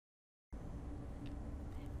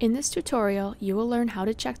In this tutorial, you will learn how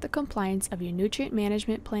to check the compliance of your nutrient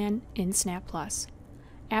management plan in SnapPlus.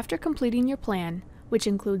 After completing your plan, which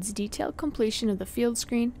includes detailed completion of the field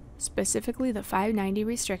screen, specifically the 590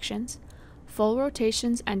 restrictions, full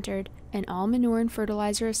rotations entered, and all manure and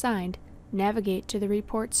fertilizer assigned, navigate to the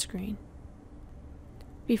Reports screen.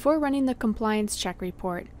 Before running the compliance check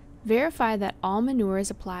report, verify that all manure is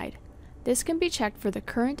applied. This can be checked for the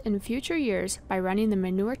current and future years by running the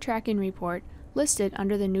manure tracking report listed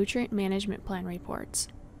under the Nutrient Management Plan reports.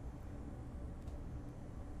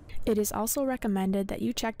 It is also recommended that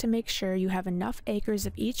you check to make sure you have enough acres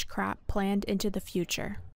of each crop planned into the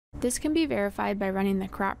future. This can be verified by running the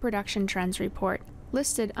Crop Production Trends report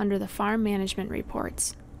listed under the Farm Management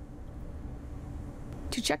reports.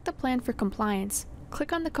 To check the plan for compliance,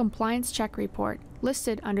 click on the Compliance Check report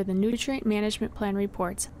listed under the Nutrient Management Plan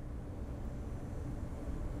reports.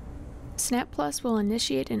 SnapPlus will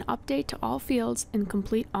initiate an update to all fields and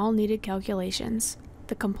complete all needed calculations.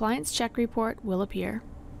 The Compliance Check report will appear.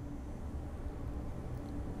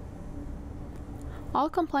 All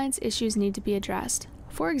compliance issues need to be addressed.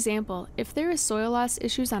 For example, if there is soil loss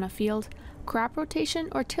issues on a field, crop rotation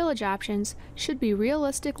or tillage options should be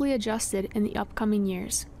realistically adjusted in the upcoming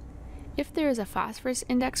years. If there is a phosphorus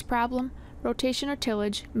index problem, rotation or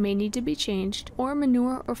tillage may need to be changed, or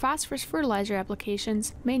manure or phosphorus fertilizer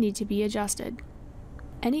applications may need to be adjusted.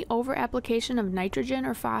 Any over-application of nitrogen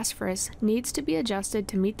or phosphorus needs to be adjusted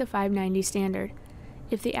to meet the 590 standard.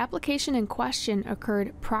 If the application in question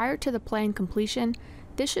occurred prior to the plan completion,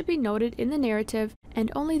 this should be noted in the narrative,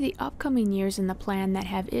 and only the upcoming years in the plan that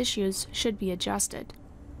have issues should be adjusted.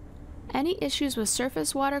 Any issues with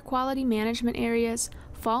surface water quality management areas,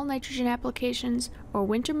 fall nitrogen applications, or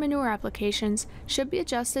winter manure applications should be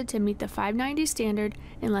adjusted to meet the 590 standard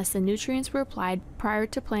unless the nutrients were applied prior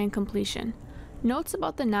to plan completion. Notes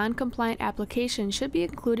about the non-compliant application should be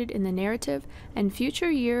included in the narrative, and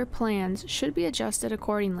future year plans should be adjusted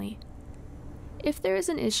accordingly. If there is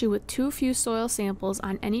an issue with too few soil samples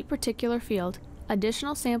on any particular field,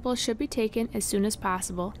 additional samples should be taken as soon as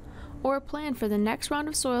possible, or a plan for the next round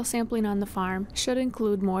of soil sampling on the farm should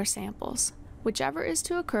include more samples. Whichever is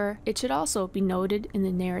to occur, it should also be noted in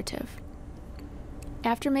the narrative.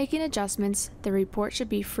 After making adjustments, the report should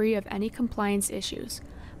be free of any compliance issues.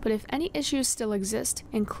 But if any issues still exist,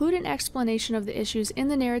 include an explanation of the issues in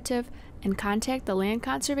the narrative and contact the Land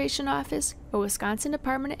Conservation Office or Wisconsin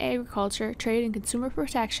Department of Agriculture, Trade and Consumer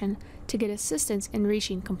Protection to get assistance in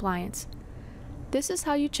reaching compliance. This is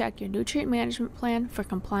how you check your nutrient management plan for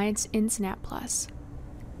compliance in SnapPlus.